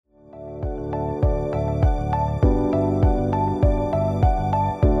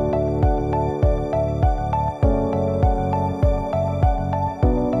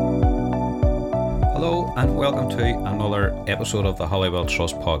welcome to another episode of the Holywell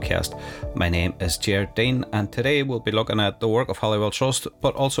Trust podcast. My name is Jared Dean, and today we'll be looking at the work of Holywell Trust,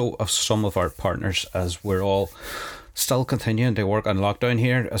 but also of some of our partners, as we're all still continuing to work on lockdown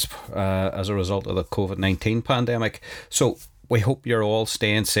here as a result of the COVID-19 pandemic. So we hope you're all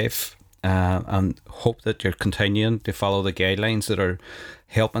staying safe and hope that you're continuing to follow the guidelines that are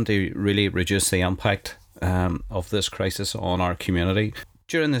helping to really reduce the impact of this crisis on our community.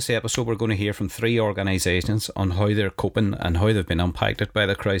 During this episode, we're going to hear from 3 organisations on how they're coping and how they've been impacted by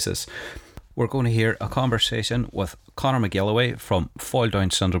the crisis. We're going to hear a conversation with Conor McGilloway from Foyle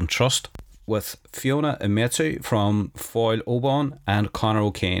Down Syndrome Trust, with Fiona Umetsu from Foyle Oban, and Conor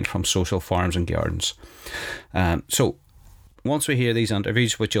O'Kane from Social Farms and Gardens. So once we hear these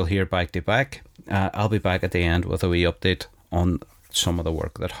interviews, which you'll hear back to back, I'll be back at the end with a wee update on some of the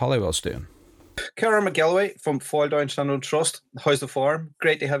work that Holywell's doing. Conor McGilloway from Foyle Down Syndrome Trust. How's the farm?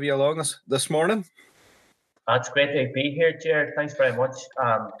 Great to have you along this morning. It's great to be here, Jared. Thanks very much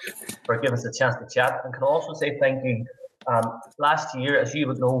for giving us a chance to chat. And can also say thank you. Last year, as you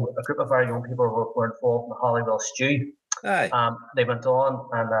would know, a group of our young people were involved in the Holywell Stew. Aye. They went on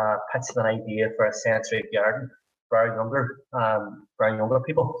and pitched an idea for a sensory garden for our younger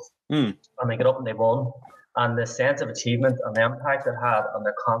people. And they got up and they won. And the sense of achievement and the impact it had on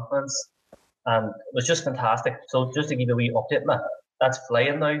their confidence, and it was just fantastic. So just to give you a wee update, that's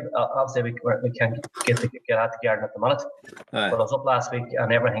flying now. Obviously, we can't get out the garden at the minute. Aye. But I was up last week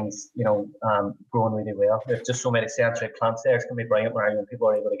and everything's growing really well. There's just so many sensory plants there. It's going to be brilliant where young people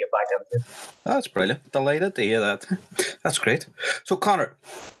are able to get back into. That's brilliant. Delighted to hear that. That's great. So Conor,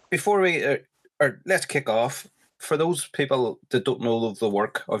 before we let's kick off. For those people that don't know of the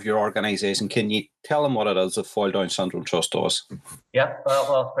work of your organisation, can you tell them what it is that Foyle Down Syndrome Trust does? Yeah,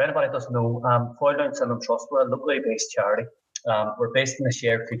 well, for anybody that doesn't know, Foyle Down Syndrome Trust, we're a locally based charity. We're based in the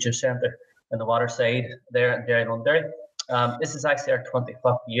Shared Future Centre in the Waterside there in Derry, Londonderry. This is actually our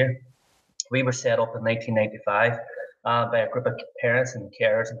 25th year. We were set up in 1995 by a group of parents and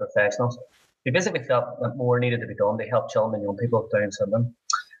carers and professionals. We basically felt that more needed to be done to help children and young people with Down syndrome.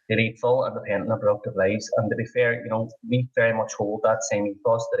 They lead full, independent and productive lives. And to be fair, we very much hold that same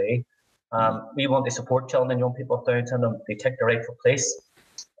ethos today. We want to support children and young people with Down syndrome. They take their rightful place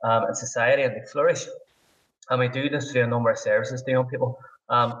in society and they flourish. And we do this through a number of services to young people,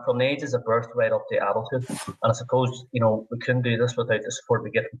 from the ages of birth right up to adulthood. And I suppose, we couldn't do this without the support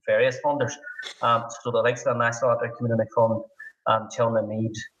we get from various funders. So the likes of the National Adult Community Fund, Children in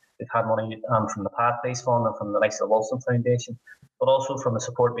Need. We've had money from the Pathways Fund and from the likes of the Wilson Foundation, but also from the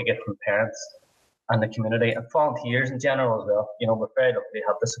support we get from parents and the community and volunteers in general as well. We're very lucky to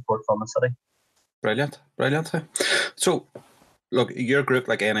have the support from the city. Brilliant. So, look, your group,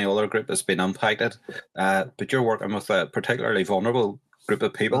 like any other group, has been impacted, but you're working with a particularly vulnerable group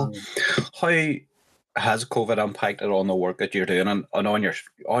of people. How has COVID impacted on the work that you're doing and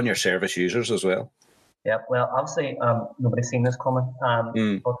on your service users as well? Yeah, well, obviously, nobody's seen this coming.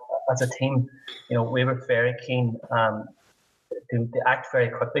 But as a team, we were very keen to act very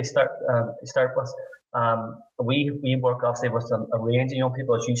quickly. To start with, we work obviously with a range of young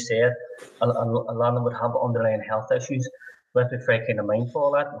people, as you said. A lot of them would have underlying health issues. We have to be very kind of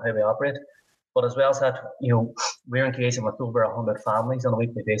mindful of that and how we operate. But as well as that, we're engaging with over 100 families on a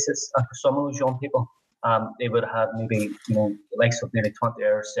weekly basis. And for some of those young people, they would have maybe the likes of nearly 20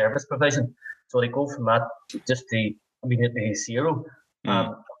 hours service provision. So they go from that just to immediately zero.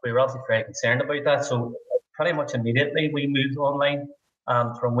 We were obviously very concerned about that. So pretty much immediately we moved online.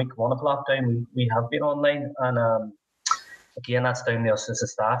 From week 1 of lockdown, we have been online. And again, that's down to us as a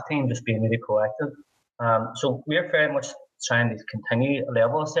staff team, just being really proactive. So we're very much trying to continue a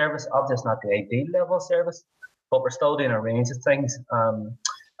level of service. Obviously, it's not the ideal level of service, but we're still doing a range of things.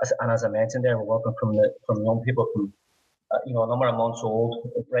 As I mentioned there, we're working from young people from a number of months old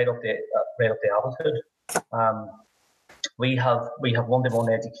right up to adulthood. We have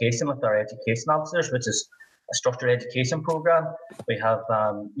one-to-one education with our education officers, which is a structured education program. We have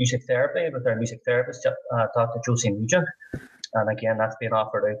music therapy with our music therapist, Dr. Josie Nugent. And again, that's being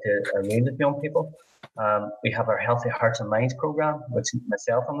offered out to a range of young people. We have our Healthy Hearts and Minds program, which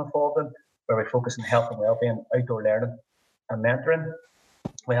myself am involved in, where we focus on health and wellbeing, outdoor learning and mentoring.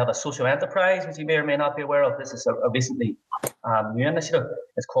 We have a social enterprise, which you may or may not be aware of. This is a recently new initiative.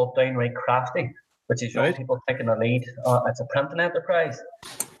 It's called Downright Crafty, which is young people taking the lead. It's a printing enterprise.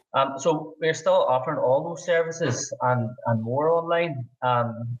 So we're still offering all those services and more online.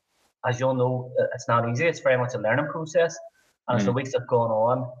 As you'll know, it's not easy. It's very much a learning process. And as the weeks have gone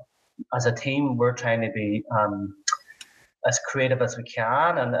on, as a team, we're trying to be as creative as we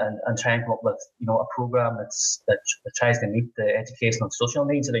can and try and come up with a program that tries to meet the educational and social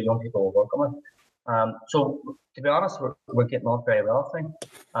needs of the young people we're working with. So to be honest, we're getting on very well, I think.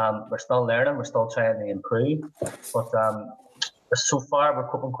 We're still learning, we're still trying to improve, but so far we're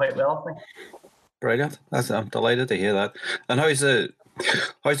coping quite well, I think. Brilliant. I'm delighted to hear that. And how's the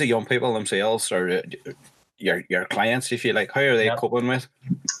young people themselves, or your clients, if you like, how are they coping with?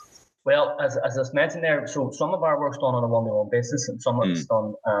 Well, as I mentioned there, so some of our work's done on a one-to-one basis, and some of it's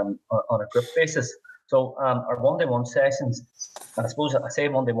done on a group basis. So our one-to-one sessions, and I suppose I say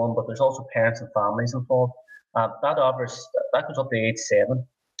one-to-one, but there's also parents and families involved. That goes up to age 7,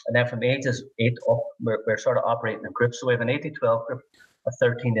 and then from ages 8 up, we're sort of operating in groups. So we have an 8 to 12 group, a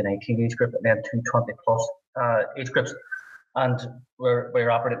 13 to 19 age group, and then 2 20 plus age groups, and we're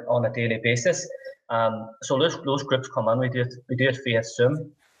operating on a daily basis. So those groups come in. We do it via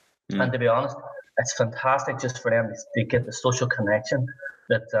Zoom, and to be honest, it's fantastic just for them to get the social connection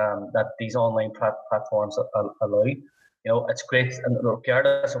that these online platforms allow. You know, it's great, and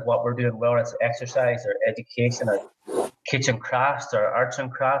regardless of what we're doing, whether it's exercise or education or kitchen crafts or arts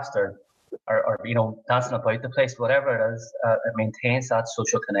and crafts or you know, dancing about the place, whatever it is, it maintains that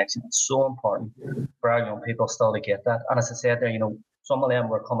social connection. It's so important for our young people still to get that. And as I said there, you know, some of them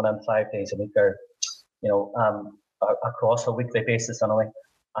were coming in 5 days a week, or you know, across a weekly basis anyway,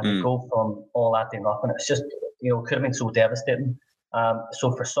 and to go from all that to nothing, it's just, you know, it could have been so devastating.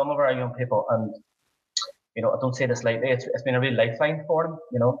 So for some of our young people, and you know, I don't say this lightly, it's been a real lifeline for them,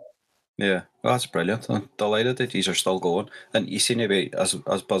 you know. Yeah, well, that's brilliant. I'm delighted that these are still going, and you seem to be as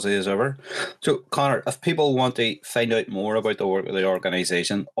busy as ever. So, Connor, if people want to find out more about the work of the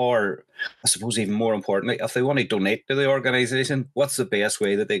organisation, or I suppose even more importantly, if they want to donate to the organisation, what's the best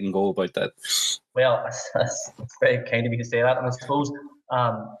way that they can go about that? Well, it's very kind of you to say that, and I suppose,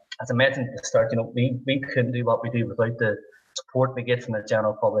 as I mentioned at the start, you know, we couldn't do what we do without the support we get from the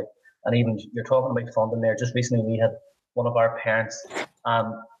general public. And even you're talking about funding there. Just recently, we had one of our parents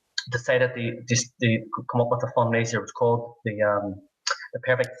decided to come up with a fundraiser. It was called the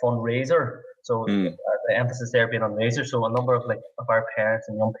Perfect Fundraiser. So the emphasis there being on raiser. So a number of our parents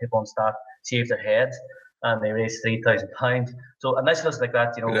and young people and staff shaved their heads, and they raised £3,000. So initiatives like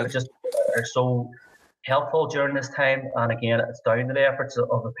that, you know, just are so helpful during this time. And again, it's down to the efforts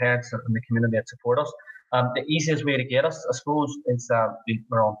of the parents and the community that support us. The easiest way to get us, I suppose, is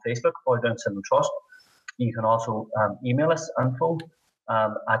we're on Facebook, Fall Down Syndrome Trust. You can also email us info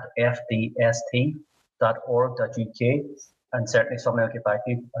at fdst.org.uk, and certainly somebody will get back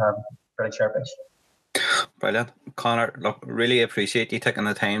to you pretty sharpish. Brilliant. Connor, look, really appreciate you taking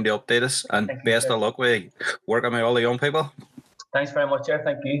the time to update us, and best of luck with working with all the young people. Thanks very much, Jer.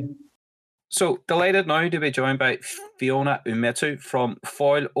 Thank you. So, delighted now to be joined by Fiona Umetsu from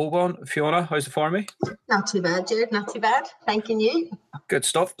Foyle Oban. Fiona, how's it for me? Not too bad, Jared. Not too bad. Thanking you. Good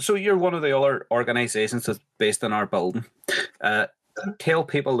stuff. So, you're one of the other organisations that's based in our building. Tell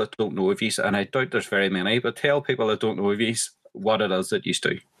people that don't know of you, and I doubt there's very many, but tell people that don't know of you what it is that you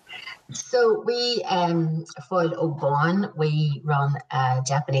do. So we, Foyle Oban, we run a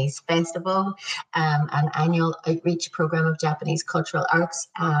Japanese festival, an annual outreach program of Japanese cultural arts.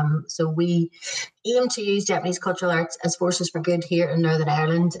 So we aim to use Japanese cultural arts as forces for good here in Northern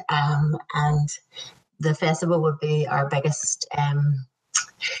Ireland, and the festival would be our biggest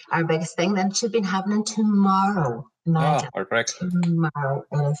thing. Then it should be happening tomorrow. Imagine. Tomorrow.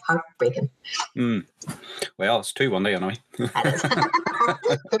 It is heartbreaking. Well, it's 2 1 day anyway. There is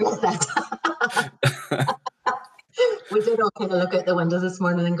that. We did all kind of look out the windows this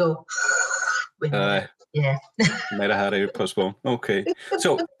morning and go, yeah. Might have had to postpone. Okay.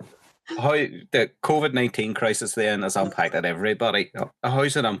 So, how the COVID-19 crisis then has impacted everybody.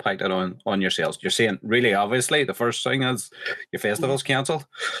 How's it impacted on yourselves? You're saying, really obviously, the first thing is your festival's cancelled.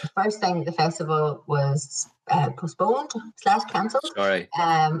 The first thing, the festival was postponed / cancelled. Sorry.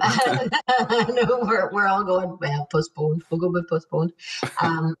 No, we're all going, well, postponed. We'll go with postponed.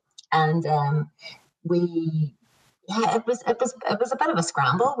 It was a bit of a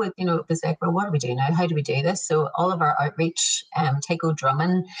scramble with, you know, it was like, well, what do we do now? How do we do this? So all of our outreach, taiko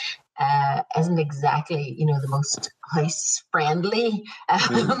drumming, isn't exactly, you know, the most house friendly.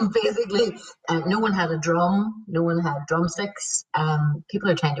 Basically, no one had a drum, no one had drumsticks. People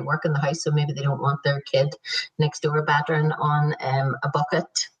are trying to work in the house, so maybe they don't want their kid next door battering on a bucket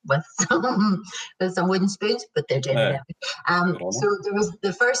with some wooden spoons, but they're doing it. So there was,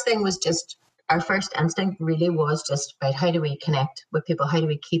 the first thing was just, our first instinct really was just about how do we connect with people? How do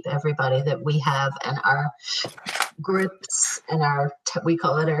we keep everybody that we have in our groups, in our, we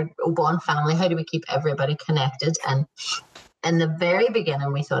call it our Oban family, how do we keep everybody connected? And in the very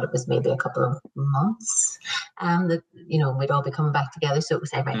beginning, we thought it was maybe a couple of months that, we'd all be coming back together. So it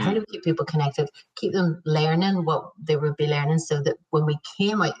was like, right, how do we keep people connected, keep them learning what they would be learning, so that when we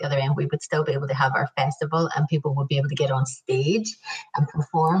came out the other end, we would still be able to have our festival and people would be able to get on stage and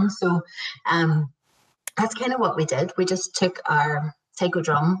perform. So that's kind of what we did. We just took our taiko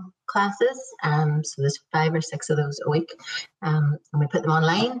drum classes, so there's 5 or 6 of those a week, and we put them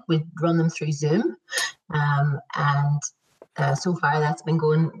online. We run them through Zoom, and so far that's been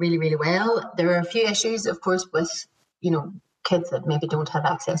going really, really well. There are a few issues, of course, with kids that maybe don't have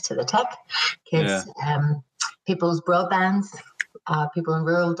access to the tech, people's broadbands. People in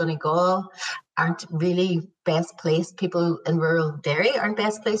rural Donegal aren't really best placed. People in rural Derry aren't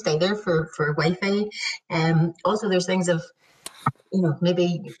best placed either for Wi-Fi. Also, there's things of,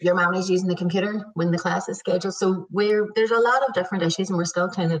 maybe your mom is using the computer when the class is scheduled. So there's a lot of different issues, and we're still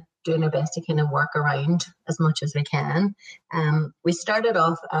kind of doing our best to kind of work around as much as we can. We started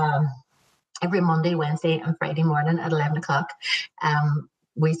off every Monday, Wednesday, and Friday morning at 11 o'clock.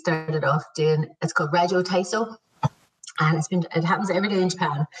 We started off it's called Rajo Taiso. And it happens every day in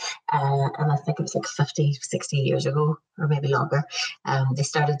Japan. And I think it was like 50, 60 years ago, or maybe longer. They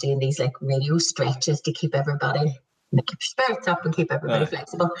started doing these like radio stretches to keep everybody, keep your spirits up and keep everybody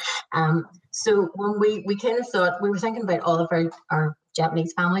flexible. So when we kind of thought, we were thinking about all of our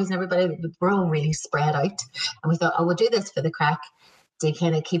Japanese families and everybody, we're all really spread out. And we thought, we'll do this for the crack, to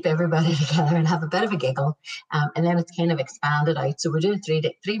kind of keep everybody together and have a bit of a giggle. And then it's kind of expanded out. So we're doing 3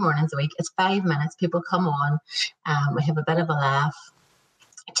 mornings a week. It's 5 minutes. People come on. We have a bit of a laugh,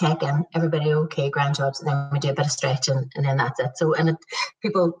 check in, everybody okay, grand jobs, and then we do a bit of stretching, and then that's it. So,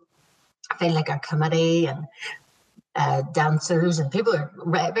 people feel like our committee and dancers, and people are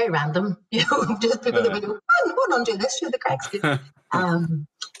very random, just people that we go, hold on, do this, show the cracks.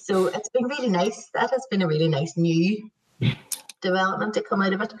 So it's been really nice. That has been a really nice new development to come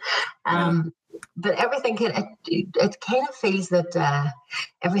out of it. But everything it kind of feels that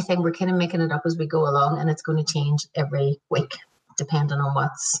everything, we're kind of making it up as we go along, and it's going to change every week depending on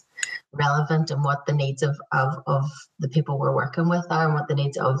what's relevant and what the needs of the people we're working with are, and what the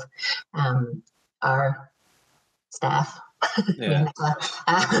needs of our staff. Yeah. So,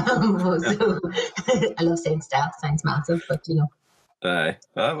 I love saying staff, sounds massive, but well,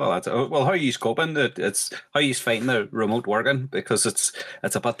 how are you coping? How are you fighting the remote working? Because it's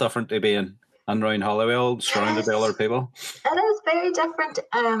a bit different to being in around Holywell, surrounded by other people. It is very different.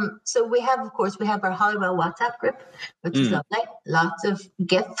 So we have our Holywell WhatsApp group, which is lovely. Lots of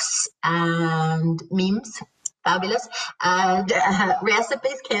GIFs and memes. Fabulous. And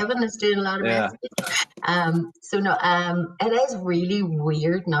recipes. Kevin is doing a lot of recipes. It is really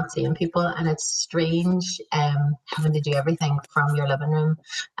weird not seeing people, and it's strange having to do everything from your living room.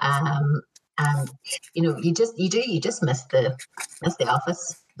 And you just miss the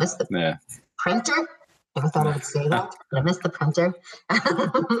office, miss the printer. Never thought I would say that, but I miss the printer.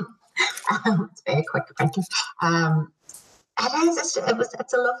 It's very quick printing.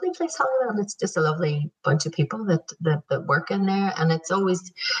 It's a lovely place, Holywell, and it's just a lovely bunch of people that work in there, and it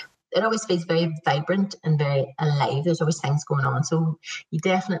always feels very vibrant and very alive. There's always things going on, so you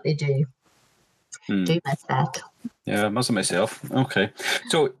definitely do miss that. Yeah, I must myself. Okay,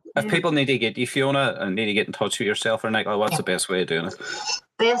 so if people need to get you, Fiona, and need to get in touch with yourself or Nicola, what's the best way of doing it?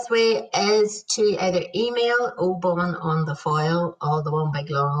 Best way is to either email Obon on the foil, all the one big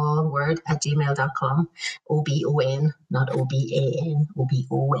long word, at gmail.com, OBON, not OBAN,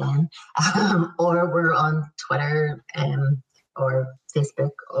 OBON, or we're on Twitter or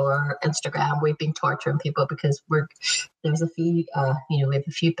Facebook or Instagram. We've been torturing people because there's a few, we have a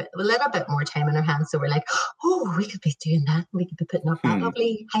little bit more time in our hands. So we're like, we could be doing that. We could be putting up that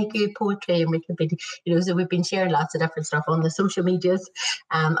lovely haiku poetry, and we could be, so we've been sharing lots of different stuff on the social medias,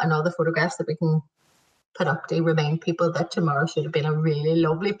 and all the photographs that we can put up to remind people that tomorrow should have been a really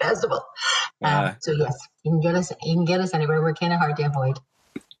lovely festival. So yes, you can get us anywhere. We're kind of hard to avoid.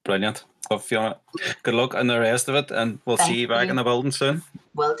 Brilliant. Well, Fiona, good luck on the rest of it, and we'll see you back in the building soon.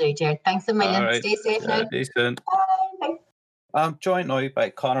 Will do, Jared. Thanks a million. Right. Stay safe now. See you soon. Bye. I'm joined now by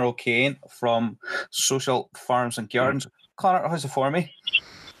Conor O'Kane from Social Farms and Gardens. Conor, how's it for me?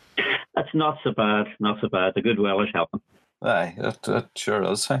 That's not so bad. The good weather's helping. Aye, it sure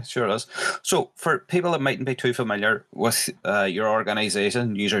is. So, for people that mightn't be too familiar with your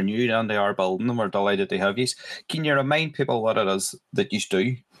organisation, you are new and they are building them, we're delighted to have you. Can you remind people what it is that you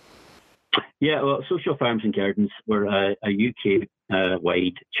do? Yeah, well, Social Farms and Gardens, we're a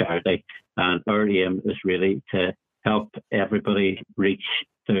UK-wide charity, and our aim is really to help everybody reach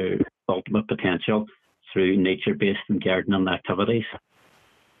their ultimate potential through nature-based and gardening activities.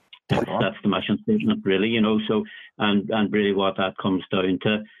 That's the mission statement, really, you know. So, and really what that comes down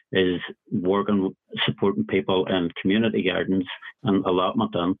to is working, supporting people in community gardens and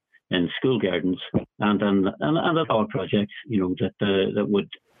allotment in school gardens and other projects, you know, that would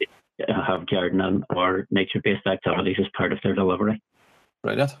have gardening or nature-based activities as part of their delivery.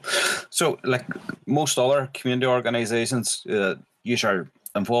 Brilliant. So, like most other community organisations, you are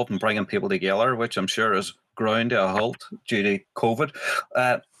involved in bringing people together, which I'm sure is ground to a halt due to COVID.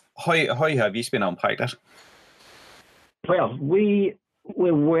 How have you been impacted? Well, we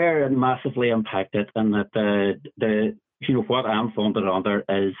were massively impacted, and that the you know what I'm funded under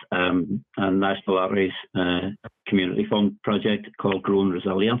is a National Lotteries community fund project called Growing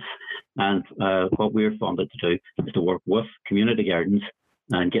Resilience, and what we're funded to do is to work with community gardens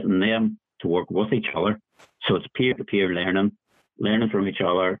and getting them to work with each other. So it's peer-to-peer learning from each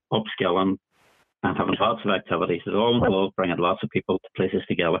other, upskilling, and having lots of activities that all involve bringing lots of people to places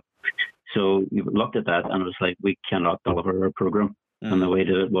together. So we looked at that and it was like, we cannot deliver a program in the way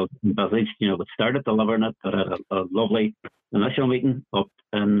that it was envisaged. You know, we started delivering it at a lovely initial meeting up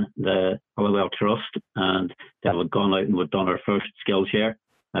in the Halliwell Trust, and then we'd gone out and we'd done our first skill share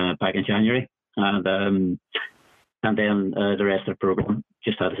back in January, and then the rest of the program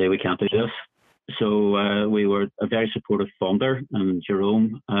just had to say we can't do this. So we were a very supportive funder,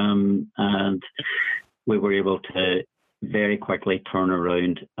 Jerome, and we were able to very quickly turn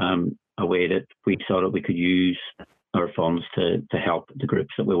around a way that we saw that we could use our funds to help the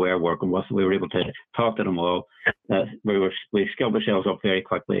groups that we were working with. We were able to talk to them all. We skilled ourselves up very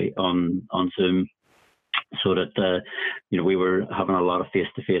quickly on Zoom, so that you know, we were having a lot of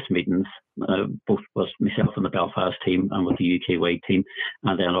face-to-face meetings, both with myself and the Belfast team and with the UK-wide team,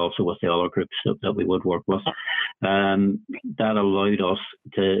 and then also with the other groups that we would work with. That allowed us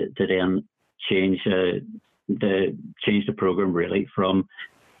to then change the program really from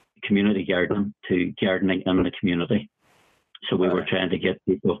community gardening to gardening in the community. So we were trying to get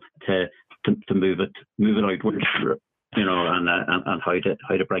people to move it outwards, you know, and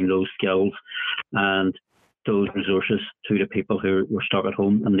how to bring those skills and those resources to the people who were stuck at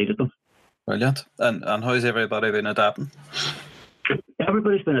home and needed them. Brilliant. And how's everybody been adapting?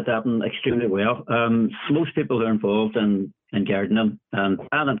 Everybody's been adapting extremely well. Most people who are involved in gardening and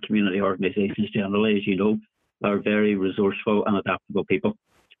in community organisations generally, as you know, are very resourceful and adaptable people.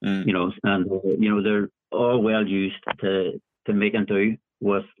 You know, and you know, they're all well used to make and do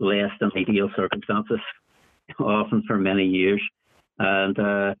with less than ideal circumstances, often for many years.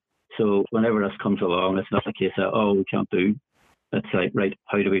 And so whenever this comes along, it's not a case of, oh, we can't do. It's like, right,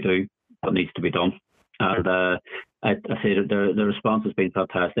 how do we do what needs to be done? And I say that the response has been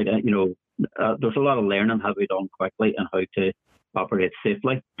fantastic. You know, there's a lot of learning how to be done quickly and how to operate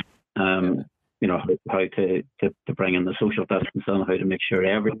safely. You know, how to bring in the social distance and how to make sure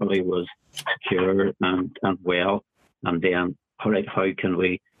everybody was secure and well. And then, how can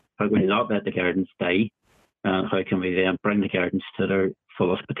we not let the gardens die? And how can we then bring the gardens to their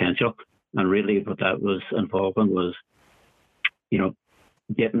fullest potential? And really what that was involving was, you know,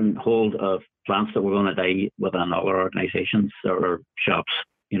 getting hold of plants that were going to die within other organisations or shops,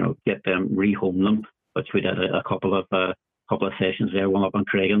 you know, get them, rehome them, which we did a couple of sessions there, one up on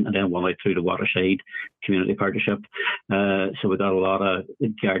Craigan and then one out through the Waterside Community Partnership. So we got a lot of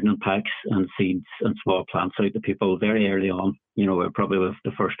gardening packs and seeds and small plants out to people very early on. You know, we're probably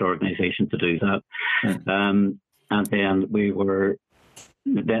the first organisation to do that. And then we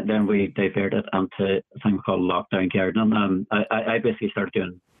diverted into a thing called lockdown gardening. I basically started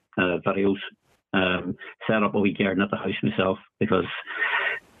doing videos, set up a wee garden at the house myself because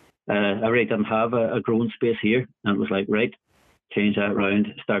I really didn't have a growing space here, and it was like, right, change that around,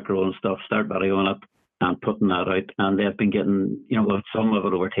 start growing stuff, start videoing it and putting that out. And they've been getting, you know, some of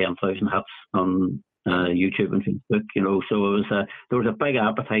it over 10,000 hits on YouTube and Facebook, you know, so it was there was a big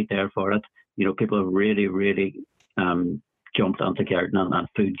appetite there for it. You know, people have really jumped onto gardening and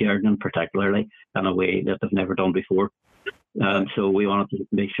food gardening particularly in a way that they've never done before. So we wanted to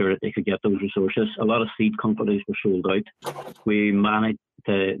make sure that they could get those resources. A lot of seed companies were sold out. We managed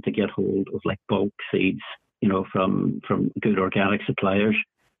to get hold of like bulk seeds, you know, from good organic suppliers,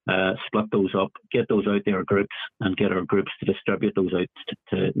 split those up, get those out to our groups and get our groups to distribute those out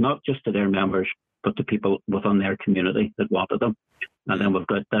to not just to their members, but to people within their community that wanted them. And then we've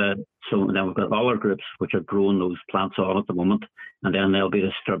got all our groups which are growing those plants on at the moment, and then they'll be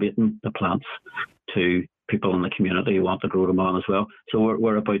distributing the plants to people in the community who want to grow them on as well. So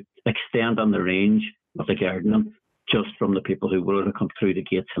we're about extending the range of the gardening just from the people who would have come through the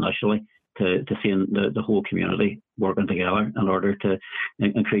gates initially to seeing the whole community working together in order to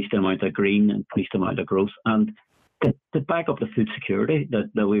increase the amount of green, increase the amount of growth. And to back up the food security,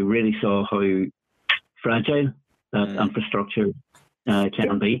 that we really saw how fragile that infrastructure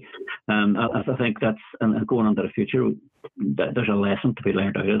can be. I think that's, and going into the future, there's a lesson to be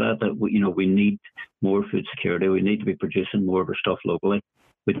learned out of that we need more food security. We need to be producing more of our stuff locally.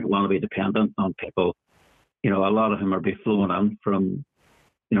 We don't want to be dependent on people. A lot of them are being flown in from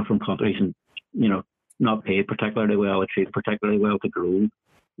countries and, not paid particularly well, or treated particularly well to grow,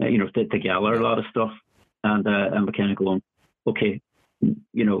 to gather a lot of stuff. And we're kind of going, okay,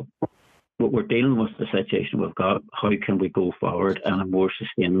 what we're dealing with the situation we've got, how can we go forward in a more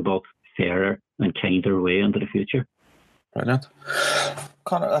sustainable, fairer and kinder way into the future? Brilliant.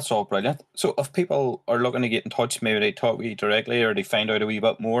 Conor, that's all brilliant. So if people are looking to get in touch, maybe they talk to you directly or they find out a wee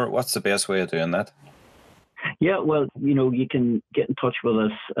bit more, what's the best way of doing that? Yeah, well, you can get in touch with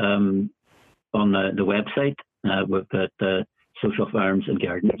us on the website. We've got Social Farms and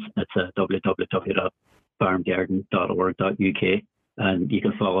Gardens. It's www.farmgarden.org.uk. And you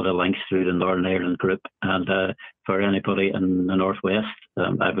can follow the links through the Northern Ireland group. And for anybody in the Northwest,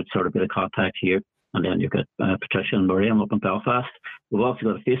 I would sort of be the contact here. And then you've got Patricia and Miriam up in Belfast. We've also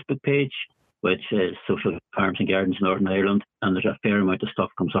got a Facebook page, which is Social Farms and Gardens Northern Ireland. And there's a fair amount of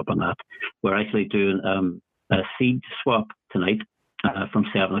stuff comes up on that. We're actually doing a seed swap tonight from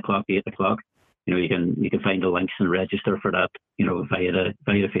 7 o'clock to 8 o'clock. You can find the links and register for that, via the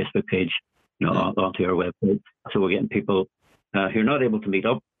Facebook page, onto our website. So we're getting people who are not able to meet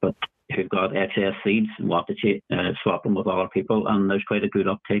up, but who've got excess seeds and want to swap them with other people, and there's quite a good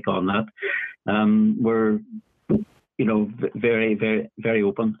uptake on that. We're, very, very, very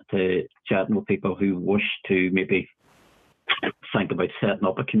open to chatting with people who wish to maybe think about setting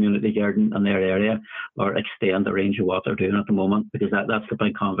up a community garden in their area or extend the range of what they're doing at the moment, because that's the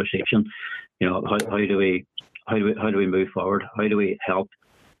big conversation. How do we move forward? How do we help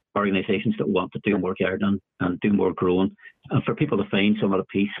organisations that want to do more gardening and do more growing, and for people to find some of the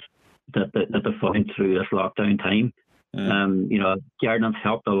peace that they found through this lockdown time? Gardening's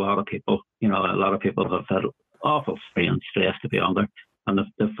helped a lot of people. A lot of people have had awful strain and stress to be under, and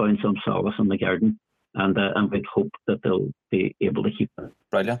they've found some solace in the garden, and we'd hope that they'll be able to keep it.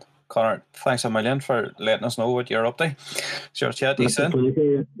 Brilliant. Conor, thanks a million for letting us know what you're up to. Sure, chat to you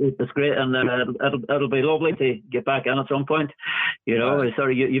soon. It's great, and it'll be lovely to get back in at some point.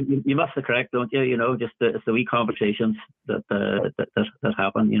 Sorry, you must have correct, don't you? Just it's the wee conversations that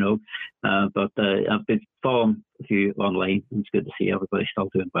happen. But I've been following you online, and it's good to see everybody still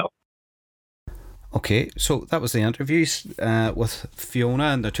doing well. Okay, so that was the interviews with Fiona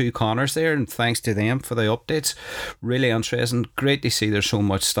and the two Conors there, and thanks to them for the updates. Really interesting. Great to see there's so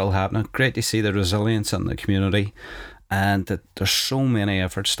much still happening. Great to see the resilience in the community, and that there's so many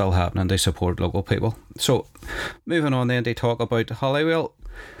efforts still happening to support local people. So moving on then to talk about Holywell,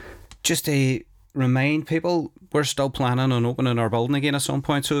 just to remind people, we're still planning on opening our building again at some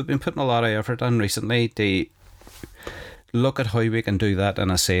point, so we've been putting a lot of effort in recently to look at how we can do that in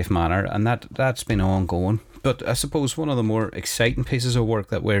a safe manner, and that's been ongoing. But I suppose one of the more exciting pieces of work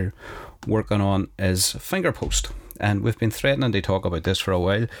that we're working on is Fingerpost, and we've been threatening to talk about this for a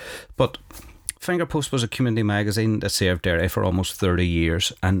while. But Fingerpost was a community magazine that served Derry for almost 30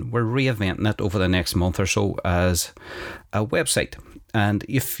 years, and we're reinventing it over the next month or so as a website. And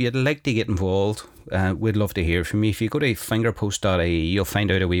if you'd like to get involved, we'd love to hear from you. If you go to fingerpost.ie, you'll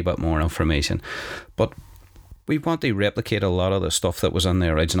find out a wee bit more information. But we want to replicate a lot of the stuff that was in the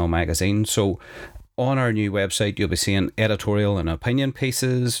original magazine. So on our new website, you'll be seeing editorial and opinion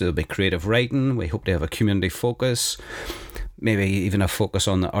pieces. There'll be creative writing. We hope to have a community focus, maybe even a focus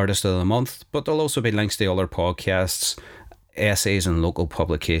on the artist of the month. But there'll also be links to other podcasts, essays and local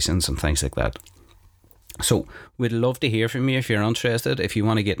publications and things like that. So we'd love to hear from you if you're interested. If you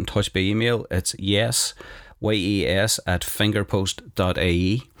want to get in touch by email, it's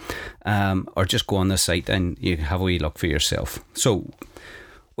yes@fingerpost.ie, or just go on the site and you can have a wee look for yourself. So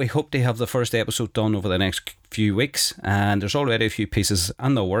we hope to have the first episode done over the next few weeks, and there's already a few pieces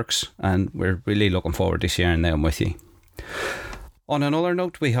in the works, and we're really looking forward to sharing them with you. On another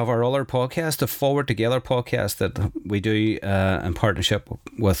note, we have our other podcast, the Forward Together podcast, that we do in partnership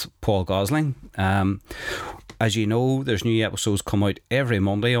with Paul Gosling. As you know, there's new episodes come out every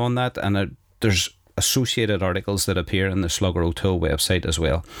Monday on that, and there's associated articles that appear in the Slugger O'Toole website as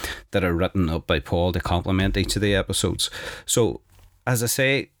well that are written up by Paul to complement each of the episodes. So, as I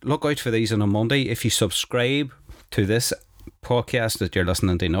say, look out for these on a Monday. If you subscribe to this podcast that you're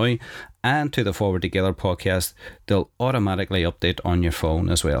listening to now and to the Forward Together podcast, they'll automatically update on your phone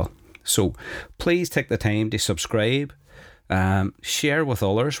as well. So please take the time to subscribe, Share with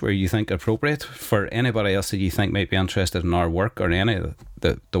others where you think appropriate. For anybody else that you think might be interested in our work or any of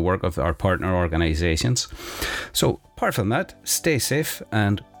the work of our partner organisations. So apart from that, stay safe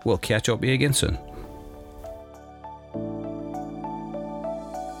and we'll catch up with you again soon.